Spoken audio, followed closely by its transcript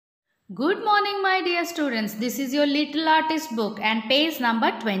Good morning, my dear students. This is your little artist book and page number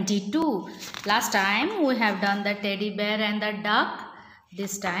 22. Last time we have done the teddy bear and the duck.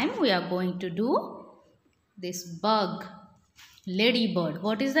 This time we are going to do this bug, ladybird.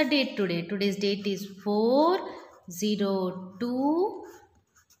 What is the date today? Today's date is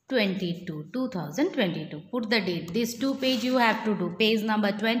 4/02/22, 2022. Put the date. These two pages you have to do. Page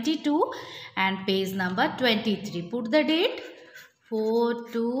number 22 and page number 23. Put the date.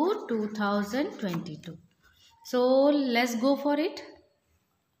 4/2/2022. So let's go for it.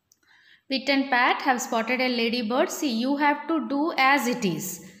 Pit and Pat have spotted a ladybird. See, you have to do as it is.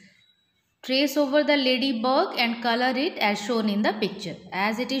 Trace over the ladybug and color it as shown in the picture.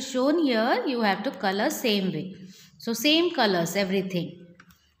 As it is shown here, you have to color same way. So same colors, everything.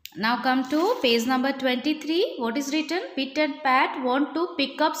 Now come to page number 23. What is written? Pit and Pat want to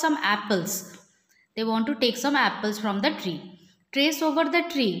pick up some apples. They want to take some apples from the tree. Trace over the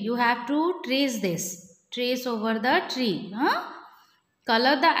tree. You have to trace this. Trace over the tree.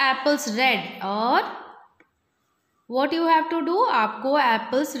 Color the apples red. और what you have to do? आपको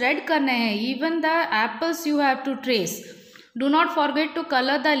apples red करने हैं. Even the apples you have to trace. Do not forget to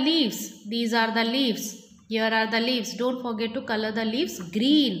color the leaves. These are the leaves. Here are the leaves. Don't forget to color the leaves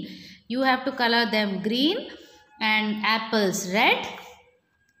green. You have to color them green and apples red.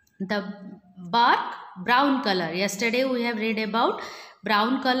 The bark brown color. Yesterday we have read about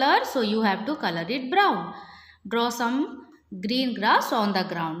brown color, so you have to color it brown. Draw some green grass on the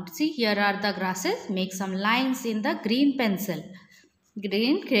ground. See, here are the grasses. Make some lines in the green pencil,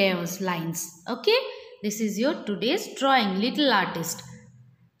 green crayons lines. Okay, this is your today's drawing, little artist.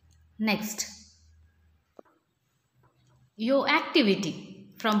 Next, your activity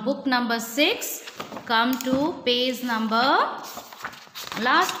from book number 6. Come to page number,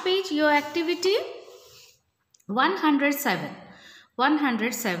 last page, your activity 107.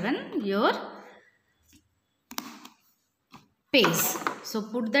 107 your page. So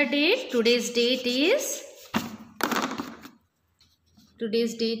put the date. Today's date is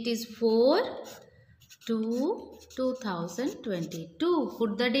 4/2/2022.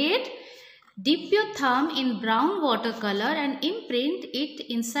 Put the date. Dip your thumb in brown watercolor and imprint it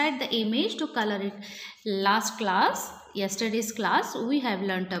inside the image to color it. Last class, yesterday's class, we have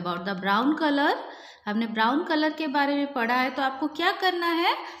learnt about the brown color. हमने brown colour के बारे में पढ़ा है. तो आपको क्या करना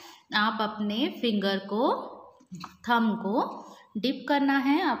है? आप अपने फिंगर को, थंब को डिप करना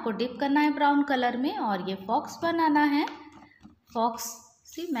है. आपको डिप करना है ब्राउन कलर में और ये फॉक्स बनाना है. फॉक्स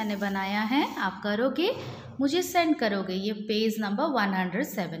सी मैंने बनाया है. आप करोगे, मुझे सेंड करोगे. ये पेज नंबर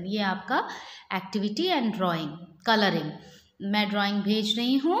 107. ये आपका एक्टिविटी एंड ड्राइंग, कलरिंग. मैं ड्राइंग भेज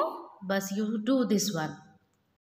रही हूँ, बस यू डू दिस वन.